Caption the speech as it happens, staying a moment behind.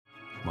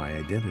My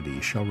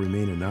identity shall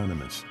remain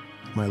anonymous,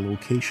 my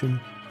location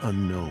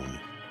unknown,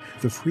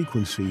 the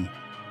frequency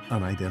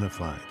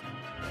unidentified.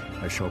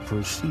 I shall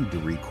proceed to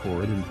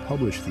record and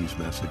publish these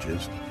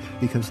messages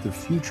because the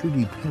future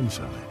depends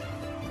on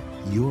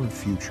it. Your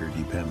future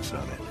depends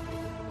on it.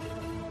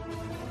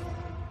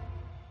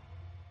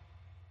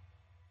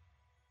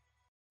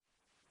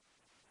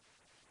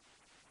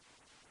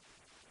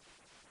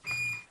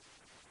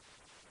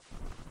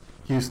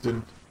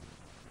 Houston,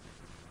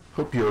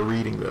 hope you are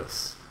reading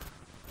this.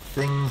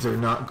 Things are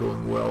not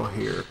going well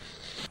here.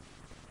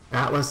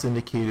 Atlas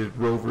indicated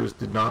rovers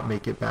did not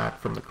make it back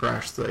from the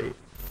crash site.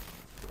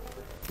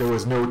 There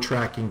was no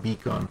tracking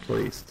beacon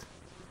placed.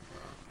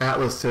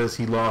 Atlas says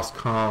he lost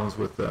comms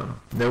with them.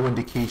 No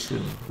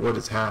indication what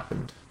has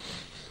happened.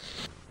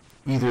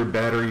 Either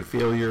battery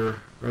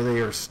failure or they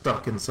are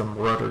stuck in some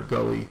rut or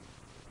gully.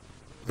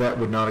 That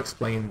would not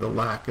explain the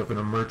lack of an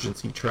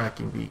emergency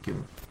tracking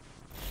beacon.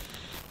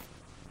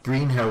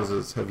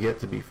 Greenhouses have yet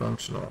to be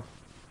functional.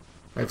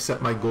 I've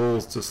set my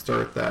goals to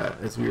start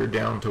that as we are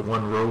down to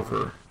one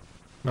rover,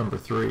 number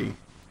 3,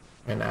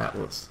 and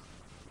Atlas.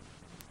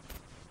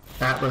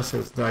 Atlas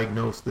has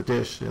diagnosed the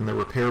dish in the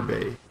repair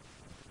bay,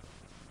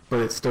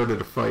 but it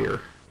started a fire.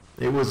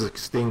 It was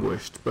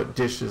extinguished, but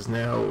dish is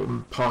now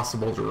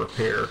impossible to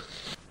repair.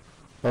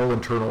 All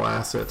internal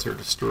assets are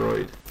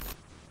destroyed.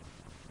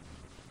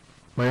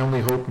 My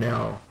only hope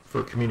now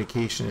for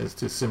communication is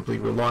to simply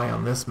rely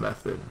on this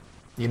method.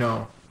 You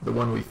know, the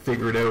one we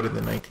figured out in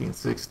the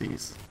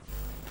 1960s.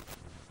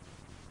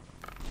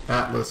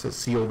 Atlas has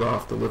sealed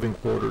off the living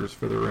quarters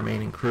for the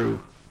remaining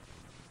crew.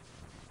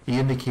 He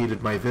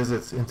indicated my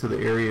visits into the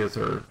areas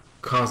are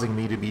causing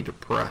me to be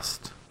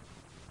depressed.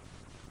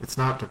 It's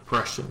not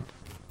depression.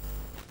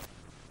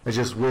 I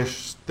just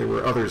wish there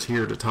were others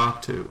here to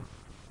talk to.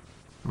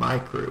 My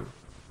crew.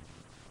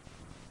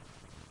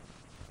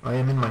 I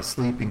am in my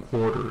sleeping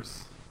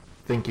quarters,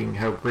 thinking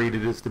how great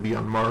it is to be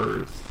on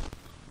Mars,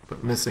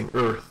 but missing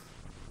Earth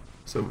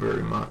so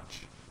very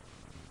much.